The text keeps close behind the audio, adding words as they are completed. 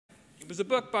was a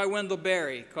book by Wendell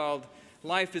Berry called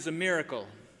Life is a Miracle,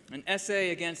 an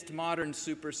essay against modern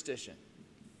superstition.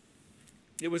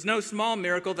 It was no small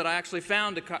miracle that I actually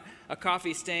found a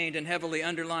coffee-stained and heavily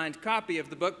underlined copy of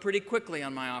the book pretty quickly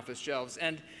on my office shelves.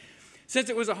 And since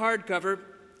it was a hardcover,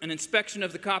 an inspection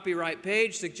of the copyright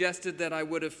page suggested that I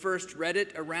would have first read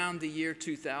it around the year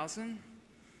 2000.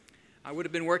 I would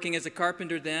have been working as a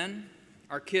carpenter then.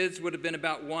 Our kids would have been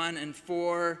about 1 and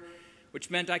 4, which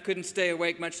meant I couldn't stay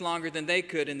awake much longer than they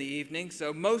could in the evening.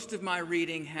 So most of my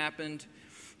reading happened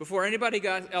before anybody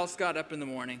else got up in the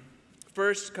morning.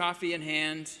 First, coffee in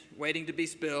hand, waiting to be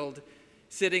spilled,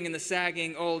 sitting in the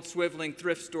sagging, old, swiveling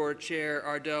thrift store chair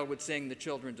Ardell would sing the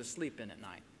children to sleep in at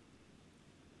night.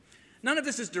 None of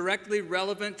this is directly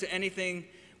relevant to anything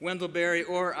Wendell Berry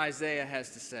or Isaiah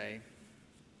has to say,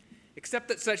 except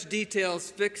that such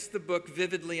details fix the book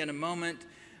vividly in a moment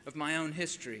of my own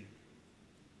history.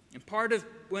 And part of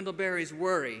Wendell Berry's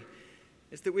worry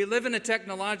is that we live in a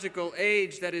technological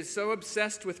age that is so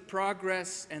obsessed with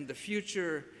progress and the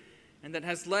future, and that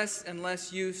has less and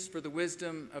less use for the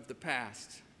wisdom of the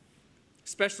past,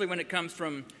 especially when it comes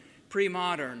from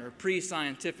pre-modern or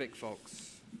pre-scientific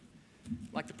folks,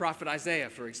 like the prophet Isaiah,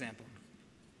 for example.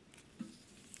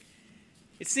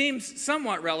 It seems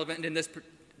somewhat relevant in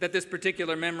that this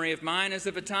particular memory of mine is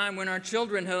of a time when our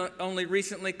children had only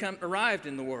recently arrived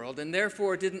in the world and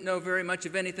therefore didn't know very much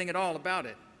of anything at all about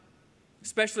it,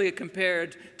 especially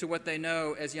compared to what they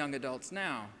know as young adults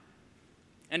now.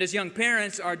 And as young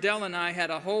parents, Ardell and I had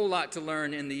a whole lot to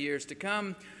learn in the years to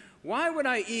come. Why would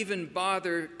I even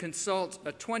bother consult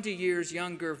a 20 years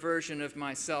younger version of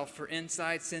myself for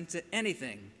insights into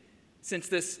anything, since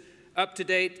this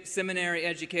up-to-date,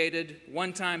 seminary-educated,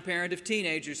 one-time parent of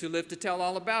teenagers who lived to tell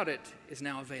all about it is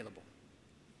now available?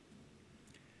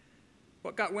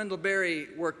 What got Wendell Berry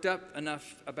worked up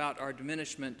enough about our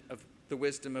diminishment of the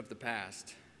wisdom of the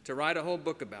past to write a whole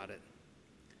book about it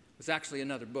was actually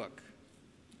another book,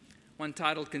 one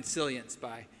titled Consilience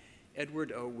by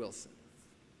Edward O. Wilson.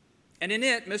 And in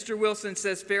it, Mr. Wilson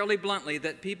says fairly bluntly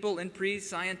that people in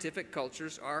pre-scientific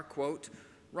cultures are, quote,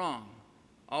 wrong,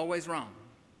 always wrong.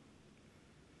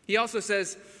 He also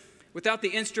says, without the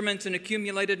instruments and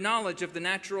accumulated knowledge of the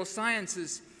natural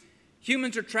sciences,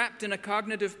 humans are trapped in a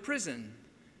cognitive prison.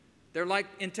 They're like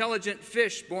intelligent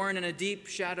fish born in a deep,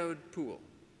 shadowed pool.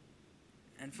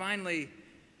 And finally,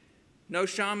 no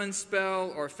shaman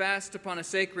spell or fast upon a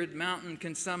sacred mountain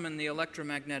can summon the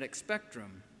electromagnetic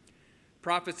spectrum.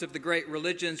 Prophets of the great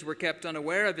religions were kept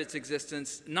unaware of its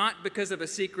existence, not because of a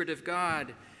secret of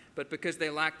God, but because they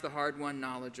lacked the hard-won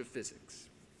knowledge of physics.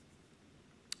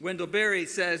 Wendell Berry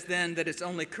says then that it's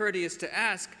only courteous to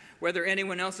ask whether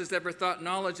anyone else has ever thought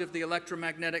knowledge of the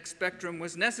electromagnetic spectrum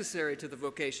was necessary to the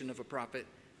vocation of a prophet.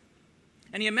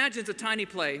 And he imagines a tiny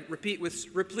play replete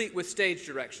with stage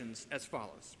directions as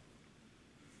follows.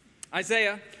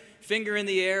 Isaiah, finger in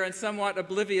the air and somewhat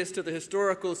oblivious to the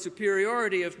historical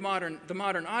superiority of the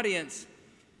modern audience,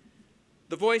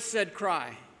 the voice said,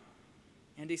 "Cry."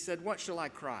 And he said, "What shall I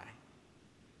cry?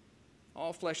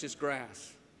 All flesh is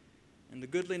grass, and the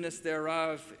goodliness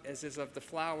thereof as is of the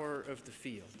flower of the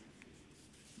field."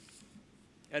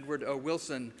 Edward O.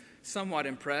 Wilson, somewhat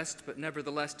impressed, but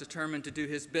nevertheless determined to do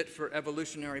his bit for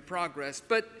evolutionary progress.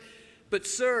 But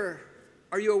sir,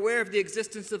 are you aware of the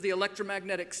existence of the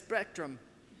electromagnetic spectrum?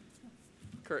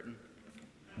 Curtain.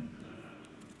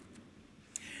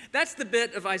 That's the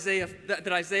bit of Isaiah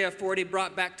that Isaiah 40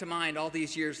 brought back to mind all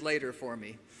these years later for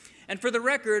me. And for the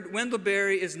record, Wendell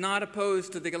Berry is not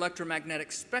opposed to the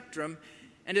electromagnetic spectrum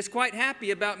and is quite happy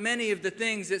about many of the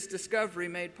things its discovery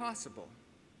made possible.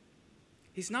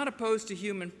 He's not opposed to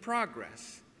human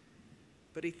progress,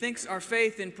 but he thinks our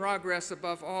faith in progress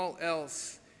above all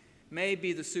else may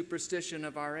be the superstition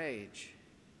of our age.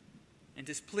 And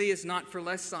his plea is not for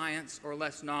less science or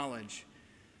less knowledge,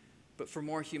 but for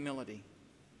more humility.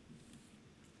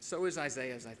 So is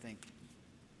Isaiah's, I think.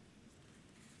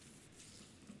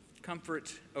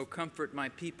 "Comfort, O comfort my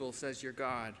people, says your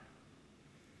God."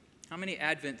 How many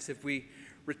Advents have we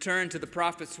returned to the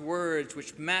prophet's words,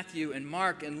 which Matthew and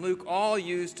Mark and Luke all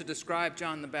used to describe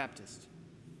John the Baptist?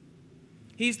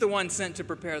 He's the one sent to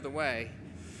prepare the way.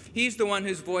 He's the one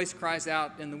whose voice cries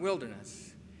out in the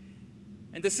wilderness.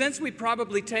 And the sense we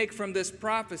probably take from this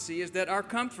prophecy is that our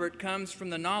comfort comes from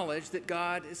the knowledge that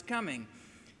God is coming,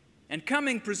 and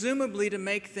coming presumably to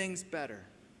make things better.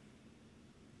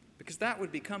 Because that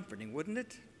would be comforting, wouldn't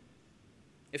it?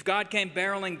 If God came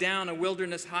barreling down a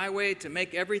wilderness highway to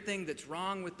make everything that's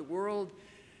wrong with the world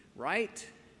right,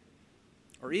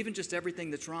 or even just everything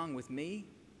that's wrong with me.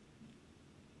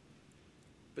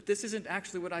 But this isn't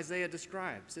actually what Isaiah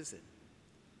describes, is it?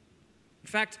 In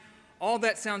fact, all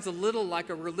that sounds a little like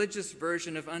a religious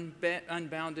version of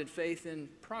unbounded faith in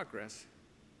progress.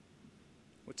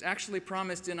 What's actually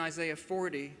promised in Isaiah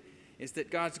 40 is that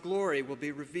God's glory will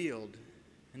be revealed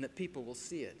and that people will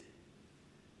see it.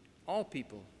 All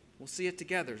people will see it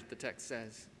together, the text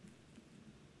says.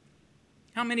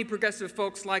 How many progressive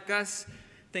folks like us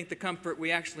think the comfort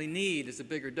we actually need is a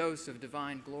bigger dose of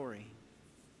divine glory?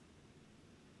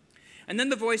 And then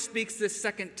the voice speaks this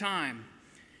second time,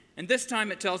 and this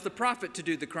time it tells the prophet to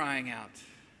do the crying out.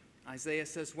 Isaiah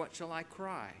says, "What shall I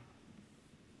cry?"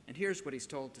 And here's what he's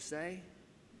told to say.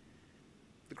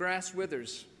 The grass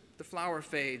withers, the flower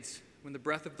fades when the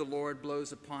breath of the Lord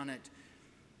blows upon it.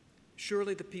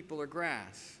 Surely the people are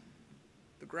grass.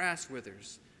 The grass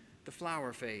withers, the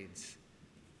flower fades,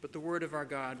 but the word of our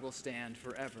God will stand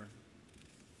forever.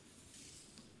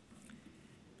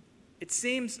 It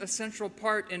seems a central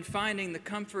part in finding the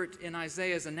comfort in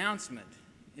Isaiah's announcement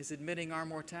is admitting our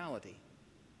mortality,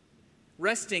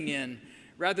 resting in,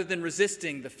 rather than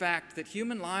resisting, the fact that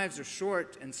human lives are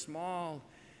short and small,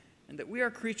 and that we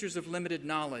are creatures of limited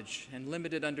knowledge and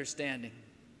limited understanding.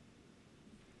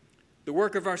 The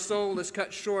work of our soul is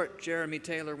cut short, Jeremy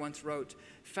Taylor once wrote,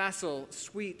 facile,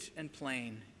 sweet, and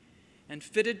plain, and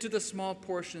fitted to the small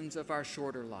portions of our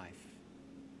shorter life.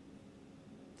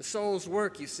 The soul's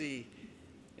work, you see,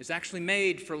 is actually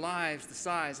made for lives the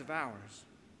size of ours.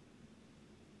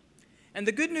 And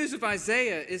the good news of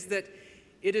Isaiah is that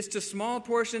it is to small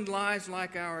portioned lives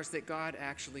like ours that God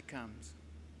actually comes.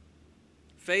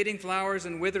 Fading flowers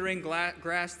and withering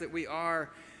grass that we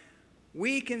are,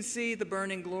 we can see the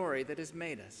burning glory that has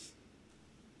made us,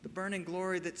 the burning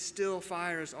glory that still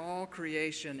fires all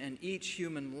creation and each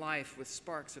human life with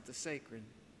sparks of the sacred.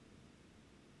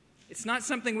 It's not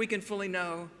something we can fully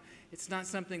know. It's not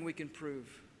something we can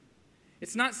prove.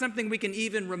 It's not something we can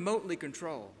even remotely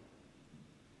control.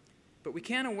 But we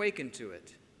can awaken to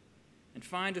it and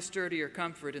find a sturdier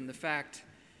comfort in the fact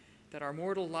that our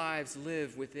mortal lives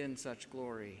live within such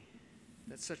glory,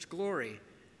 that such glory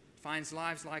finds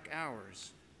lives like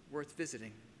ours worth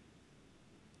visiting.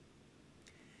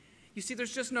 You see,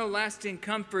 there's just no lasting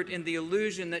comfort in the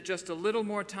illusion that just a little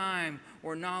more time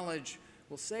or knowledge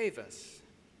will save us.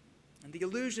 And the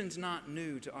illusion's not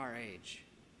new to our age.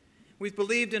 We've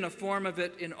believed in a form of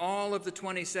it in all of the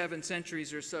 27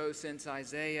 centuries or so since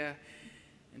Isaiah,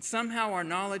 and somehow our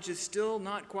knowledge is still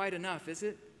not quite enough, is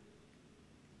it?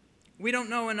 We don't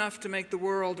know enough to make the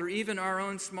world or even our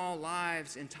own small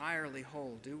lives entirely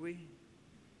whole, do we?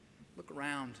 Look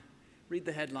around. Read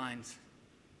the headlines.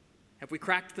 Have we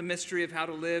cracked the mystery of how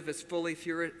to live as fully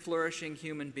flourishing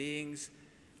human beings,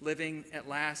 living at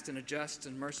last in a just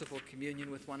and merciful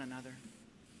communion with one another?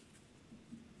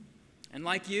 And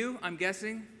like you, I'm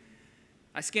guessing,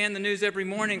 I scan the news every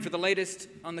morning for the latest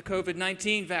on the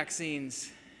COVID-19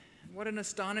 vaccines. What an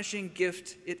astonishing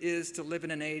gift it is to live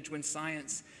in an age when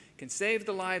science can save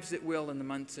the lives it will in the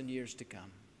months and years to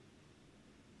come.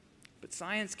 But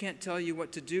science can't tell you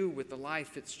what to do with the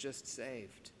life it's just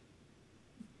saved.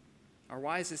 Our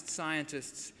wisest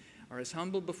scientists are as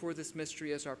humble before this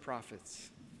mystery as our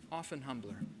prophets, often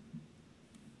humbler.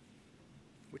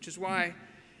 Which is why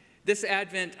this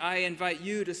Advent I invite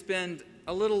you to spend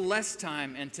a little less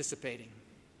time anticipating,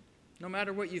 no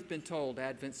matter what you've been told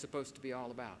Advent's supposed to be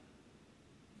all about.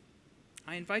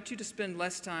 I invite you to spend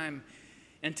less time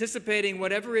anticipating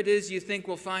whatever it is you think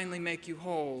will finally make you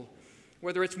whole,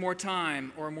 whether it's more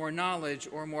time or more knowledge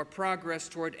or more progress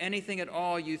toward anything at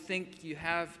all you think you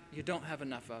don't have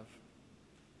enough of.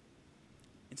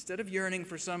 Instead of yearning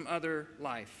for some other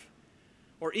life,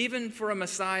 or even for a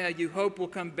Messiah you hope will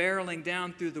come barreling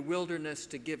down through the wilderness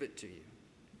to give it to you,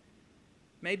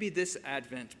 maybe this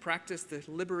Advent practice the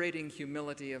liberating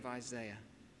humility of Isaiah,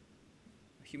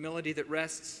 a humility that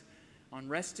rests on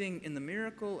resting in the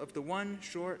miracle of the one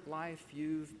short life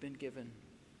you've been given.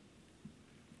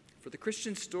 For the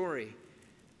Christian story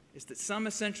is that some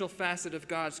essential facet of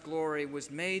God's glory was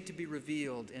made to be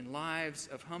revealed in lives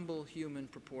of humble human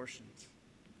proportions.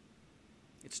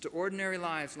 It's to ordinary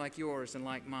lives like yours and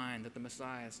like mine that the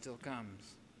Messiah still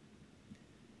comes.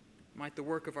 Might the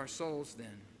work of our souls,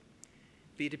 then,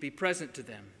 be to be present to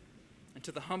them and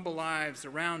to the humble lives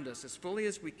around us as fully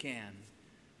as we can,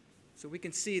 so we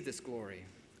can see this glory,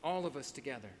 all of us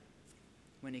together,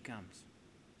 when he comes.